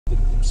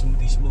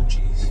smoothie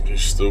smoochies. You're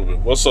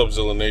stupid. What's up,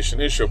 Zilla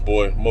Nation? It's your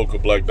boy, Mocha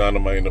Black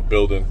Dynamite in the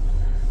building.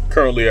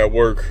 Currently at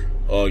work,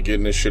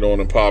 getting this shit on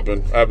and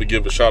popping. I have to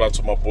give a shout out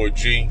to my boy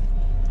G.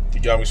 He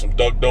got me some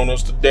duck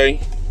donuts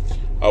today.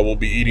 I will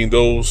be eating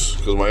those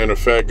because my inner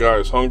fat guy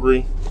is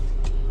hungry.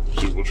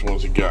 Let's see which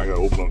ones he got. I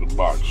gotta open up the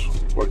box.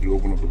 Why do you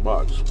open up the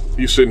box?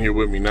 He's sitting here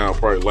with me now,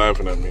 probably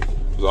laughing at me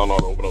because I don't know how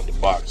to open up the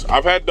box.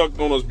 I've had duck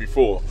donuts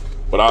before,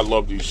 but I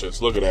love these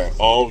shits. Look at that.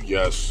 Oh,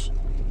 yes.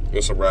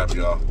 It's a wrap,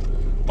 y'all.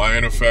 My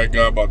inner fat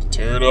guy about to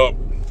tear it up.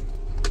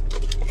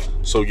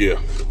 So, yeah.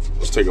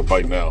 Let's take a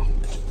bite now.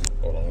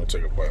 Hold on, I'm gonna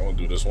take a bite. I'm gonna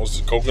do this one. What's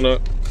this?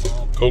 Coconut?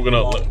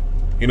 Coconut.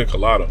 Pina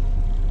colada.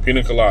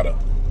 Pina colada.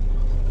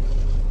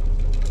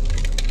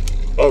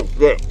 Oh,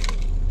 good.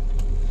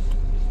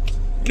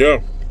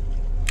 Yeah.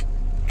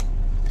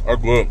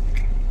 That's good.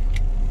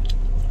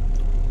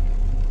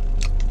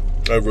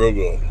 That's real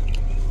good.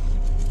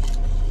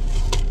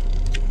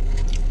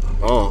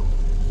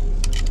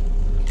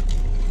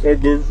 That's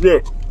good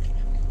shit.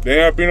 They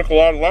had pina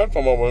colada last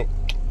time I went.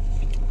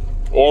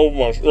 All over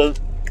my shirt.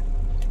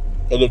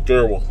 It looked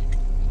terrible.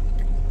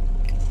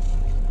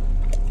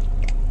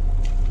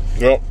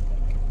 Yep.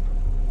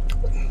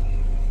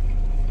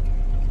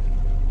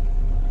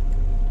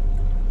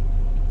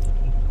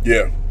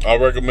 Yeah, I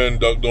recommend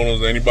duck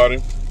donuts to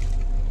anybody.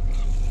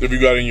 If you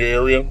got it in your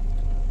area,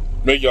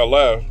 make y'all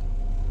laugh.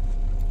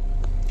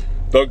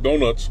 Duck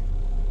Donuts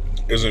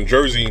is in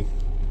Jersey,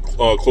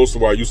 close to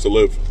where I used to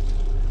live.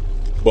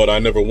 But I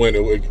never went.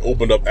 It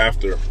opened up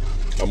after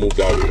I moved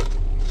out here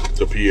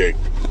to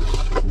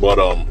PA. But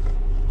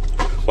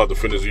about to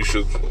finish these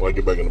shit when I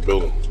get back in the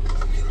building.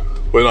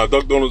 But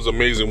Duck Donuts is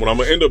amazing. What I'm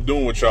gonna end up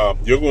doing with y'all,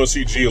 you're gonna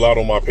see G a lot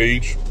on my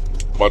page,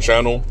 my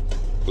channel,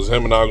 because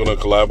him and I are gonna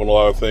collab on a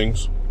lot of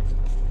things,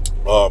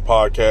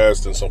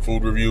 podcasts and some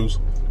food reviews.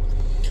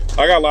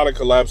 I got a lot of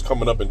collabs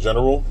coming up in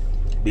general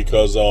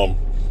because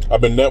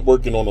I've been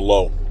networking on the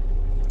low.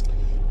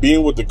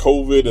 Being with the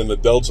COVID and the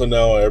Delta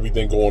now and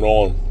everything going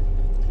on,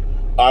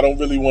 I don't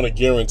really want to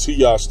guarantee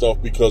y'all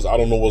stuff because I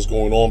don't know what's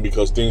going on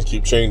because things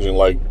keep changing.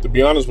 Like, to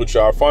be honest with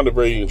y'all, I find it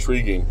very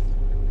intriguing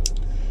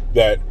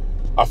that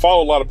I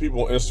follow a lot of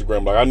people on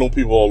Instagram. Like, I know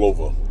people all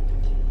over.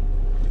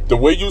 The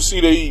way you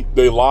see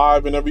they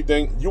live and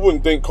everything, you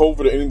wouldn't think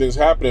COVID or anything's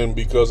happening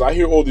because I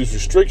hear all these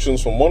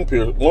restrictions from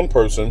one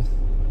person.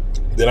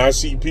 Then I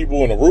see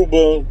people in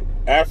Aruba,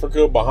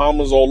 Africa,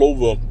 Bahamas, all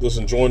over just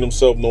enjoying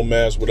themselves, no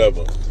mask,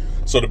 whatever.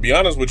 So to be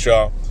honest with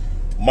y'all,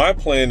 my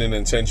plan and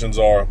intentions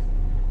are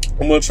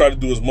I'm going to try to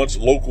do as much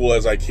local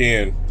as I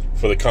can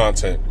for the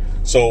content.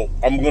 So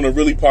I'm going to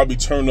really probably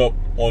turn up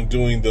on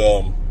doing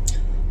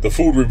the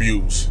food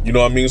reviews. You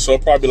know what I mean? So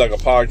probably like a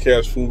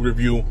podcast food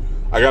review.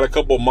 I got a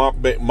couple of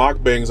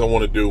mock bangs I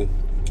want to do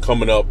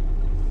coming up.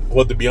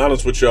 But to be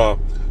honest with y'all,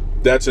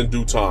 that's in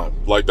due time.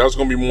 Like, that's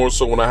going to be more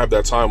so when I have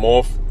that time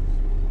off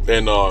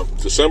in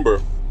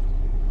December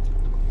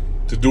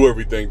to do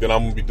everything. Then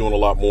I'm going to be doing a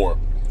lot more.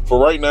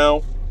 For right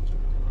now,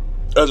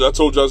 as I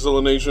told y'all,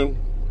 Zilla Nation,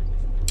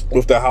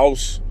 with the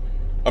house,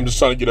 I'm just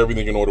trying to get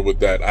everything in order with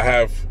that. I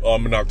have,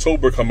 in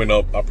October coming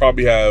up, I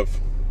probably have,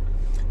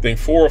 I think,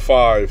 4 or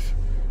 5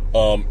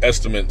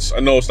 estimates.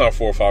 I know it's not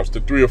 4 or 5,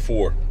 it's 3 or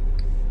 4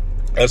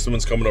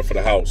 estimates coming up for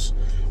the house.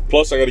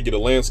 Plus, I got to get a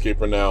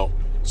landscaper now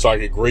so I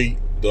can grate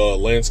the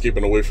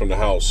landscaping away from the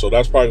house. So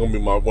that's probably going to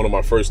be one of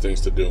my first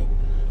things to do.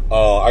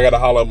 I got to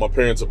holler at my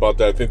parents about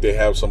that. I think they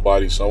have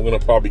somebody, so I'm going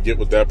to probably get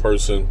with that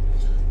person.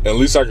 And at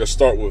least I can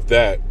start with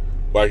that,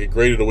 but I can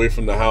grade it away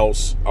from the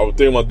house. I would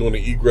think about doing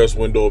an egress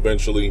window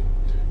eventually,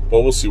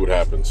 but we'll see what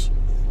happens.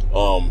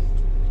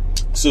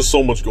 It's just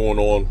so much going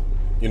on.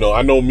 You know,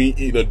 I know me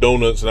eating a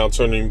donuts and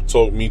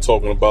I'm me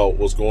talking about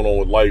what's going on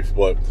with life,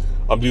 but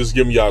I'm just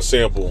giving y'all a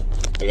sample.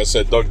 Like I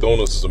said, Duck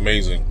Donuts is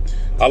amazing.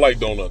 I like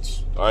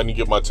donuts. I didn't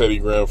get my Teddy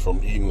Graham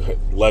from eating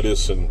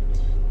lettuce and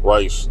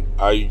rice.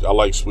 I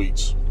like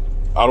sweets.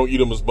 I don't eat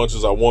them as much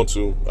as I want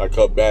to. I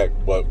cut back,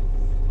 but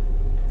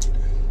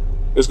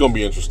it's going to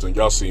be interesting.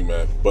 Y'all see,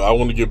 man. But I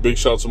want to give a big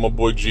shout out to my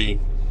boy G.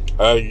 I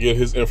got to get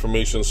his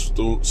information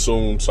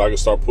soon so I can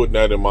start putting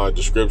that in my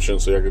description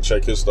so y'all can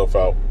check his stuff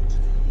out.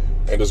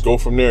 And just go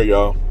from there,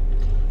 y'all.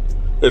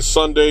 It's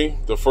Sunday,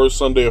 the first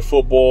Sunday of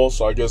football,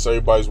 so I guess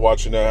everybody's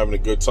watching that, having a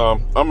good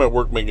time. I'm at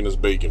work making this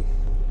bacon.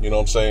 You know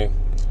what I'm saying?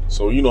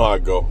 So you know how I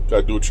go. Got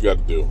to do what you got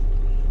to do.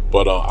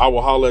 But I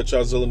will holler at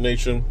y'all, Zilla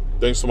Nation.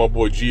 Thanks to my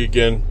boy G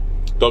again.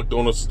 Duck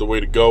Donuts is the way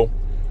to go.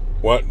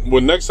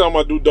 When next time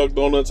I do Duck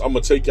Donuts, I'm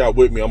going to take y'all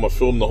with me. I'm going to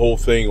film the whole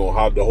thing on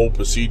how the whole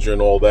procedure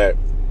and all that.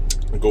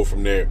 And go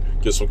from there.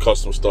 Get some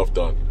custom stuff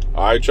done.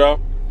 All right, y'all?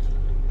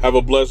 Have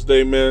a blessed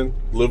day, man.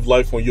 Live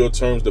life on your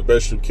terms the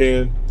best you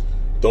can.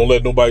 Don't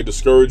let nobody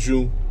discourage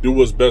you. Do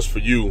what's best for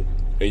you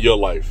in your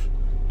life.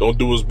 Don't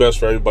do what's best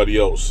for everybody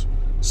else.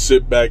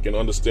 Sit back and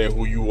understand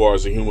who you are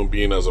as a human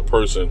being, as a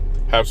person.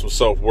 Have some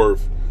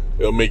self-worth.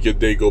 It'll make your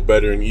day go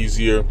better and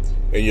easier.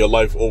 And your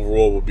life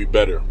overall will be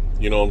better.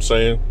 You know what I'm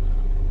saying?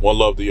 One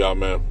love to y'all,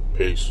 man.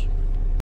 Peace.